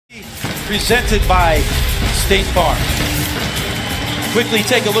Presented by State Farm. Quickly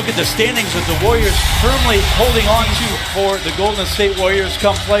take a look at the standings with the Warriors firmly holding on to for the Golden State Warriors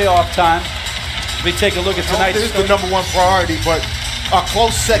come playoff time. We take a look at tonight's. This is the #1 priority, but a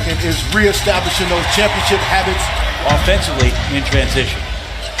close second is reestablishing those championship habits offensively in transition.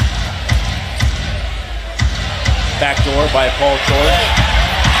 Backdoor by Paul George.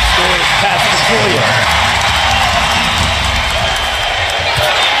 Scores past Julia.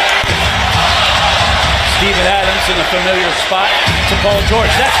 Steven Adams in a familiar spot to Paul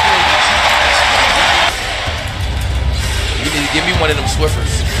George. That's great. You need to give me one of them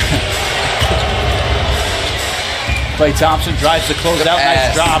Swiffers. Klay Thompson drives the closeout.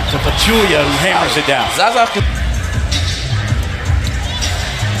 Nice drop to Pachulia, who hammers it down.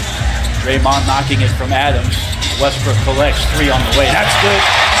 Draymond knocking it from Adams. Westbrook collects 3 on the way. That's good.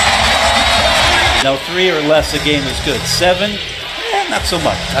 No, 3 or less a game is good. 7, not so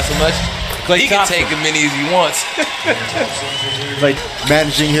much. Not so much. Klay he Thompson can take as many as he wants.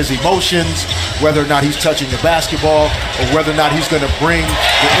 Managing his emotions, whether or not he's touching the basketball, or whether or not he's going to bring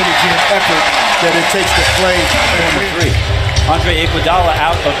the energy and effort that it takes to play. Number 3. Andre Iguodala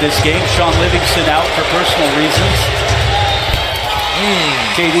out of this game. Sean Livingston out for personal reasons.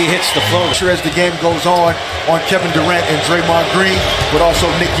 KD hits the floor. Sure, as the game goes on Kevin Durant and Draymond Green, but also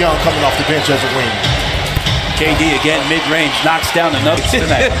Nick Young coming off the bench as a wing. KD again, mid-range, knocks down another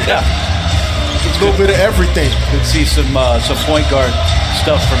tonight. Yeah. A little bit of everything. Could see some point guard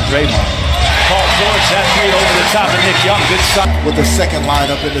stuff from Draymond. Paul George, that 3 over the top of Nick Young. Good sign. With the second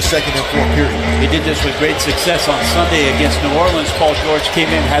lineup in the second and fourth period. He did this with great success on Sunday against New Orleans. Paul George came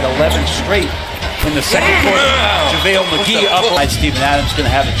in, had 11 straight in the second quarter. JaVale McGee up. Steven Adams going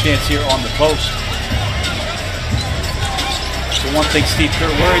to have a chance here on the post. So one thing Steve Kerr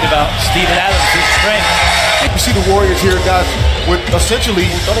worried about, Steven Adams, his strength. You see the Warriors here, guys, with essentially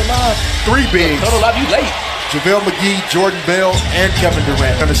 3 bigs. You late. JaVale McGee, Jordan Bell, and Kevin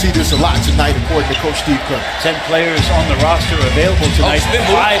Durant. Going to see this a lot tonight, according to Coach Steve Kerr. 10 players on the roster available tonight. Spin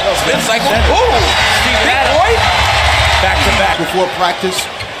cycle. Steven Adams. Back to back. Before practice,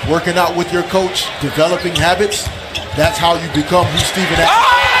 working out with your coach, developing habits. That's how you become who Steven Adams.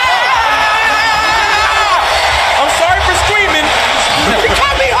 I'm sorry for screaming. You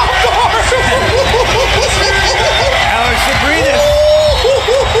caught me off guard. Alex Sabrina.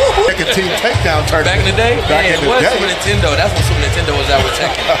 Like a team takedown tournament. Back in the day? Back in the day. Super Nintendo. That's when Super Nintendo was out with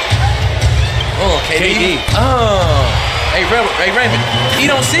Tekken. Oh, KD. KD. Oh. Hey, Raymond. He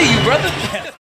don't see you, brother.